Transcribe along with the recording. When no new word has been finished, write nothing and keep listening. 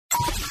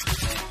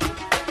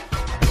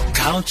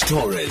Couch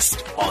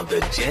Tourist on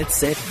the Jet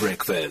Set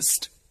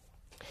Breakfast.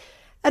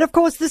 And of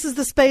course, this is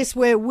the space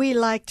where we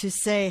like to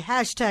say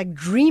hashtag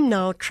dream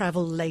now,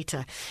 travel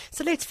later.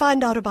 So let's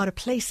find out about a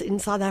place in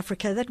South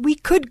Africa that we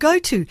could go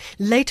to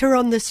later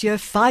on this year,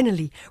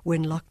 finally,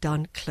 when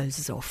lockdown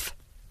closes off.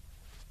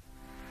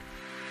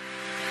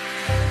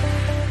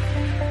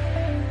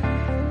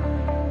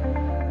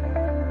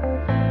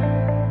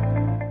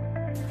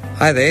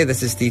 Hi there,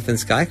 this is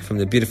Schaik from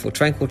the beautiful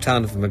tranquil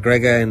town of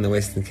McGregor in the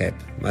Western Cape.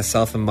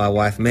 Myself and my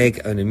wife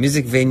Meg own a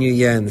music venue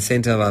here in the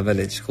centre of our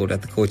village called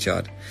At the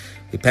Courtyard.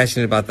 We're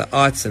passionate about the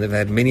arts and have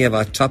had many of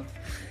our top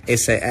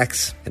SA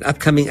acts and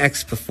upcoming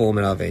acts perform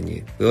in our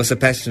venue. We're also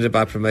passionate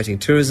about promoting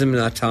tourism in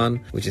our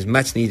town, which is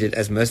much needed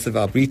as most of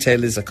our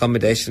retailers,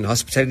 accommodation and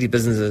hospitality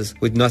businesses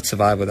would not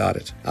survive without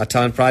it. Our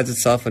town prides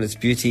itself on its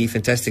beauty,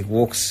 fantastic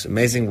walks,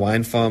 amazing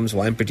wine farms,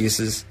 wine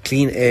producers,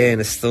 clean air and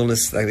a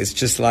stillness that is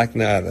just like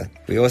no other.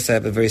 We also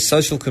have a very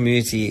social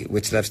community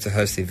which loves to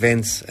host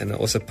events and are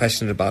also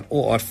passionate about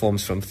all art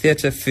forms from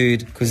theatre,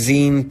 food,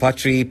 cuisine,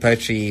 pottery,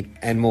 poetry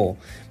and more.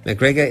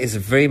 McGregor is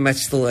very much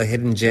still a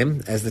hidden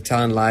gem as the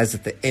town lies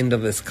at the end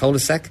of this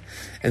cul-de-sac,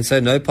 and so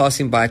no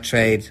passing by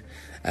trade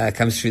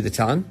comes through the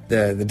town.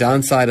 The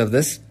downside of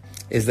this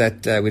is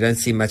that we don't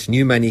see much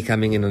new money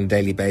coming in on a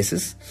daily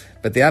basis,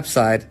 but the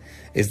upside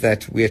is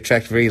that we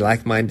attract very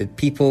like-minded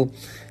people,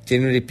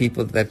 generally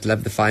people that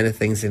love the finer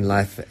things in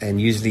life and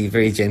usually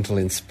very gentle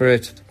in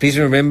spirit. Please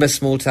remember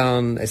small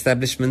town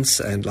establishments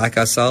and like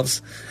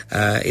ourselves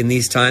in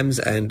these times,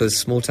 and those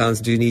small towns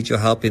do need your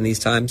help in these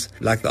times.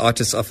 Like the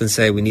artists often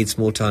say, we need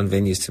small town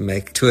venues to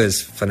make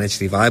tours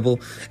financially viable,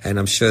 and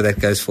I'm sure that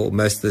goes for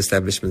most of the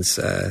establishments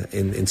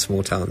in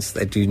small towns.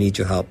 They do need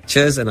your help.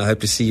 Cheers, and I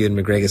hope to see you in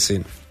McGregor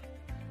soon.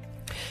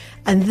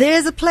 And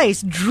there's a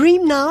place,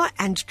 dream now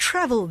and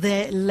travel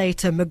there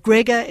later.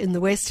 McGregor in the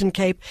Western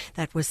Cape.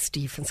 That was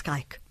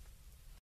Schaik.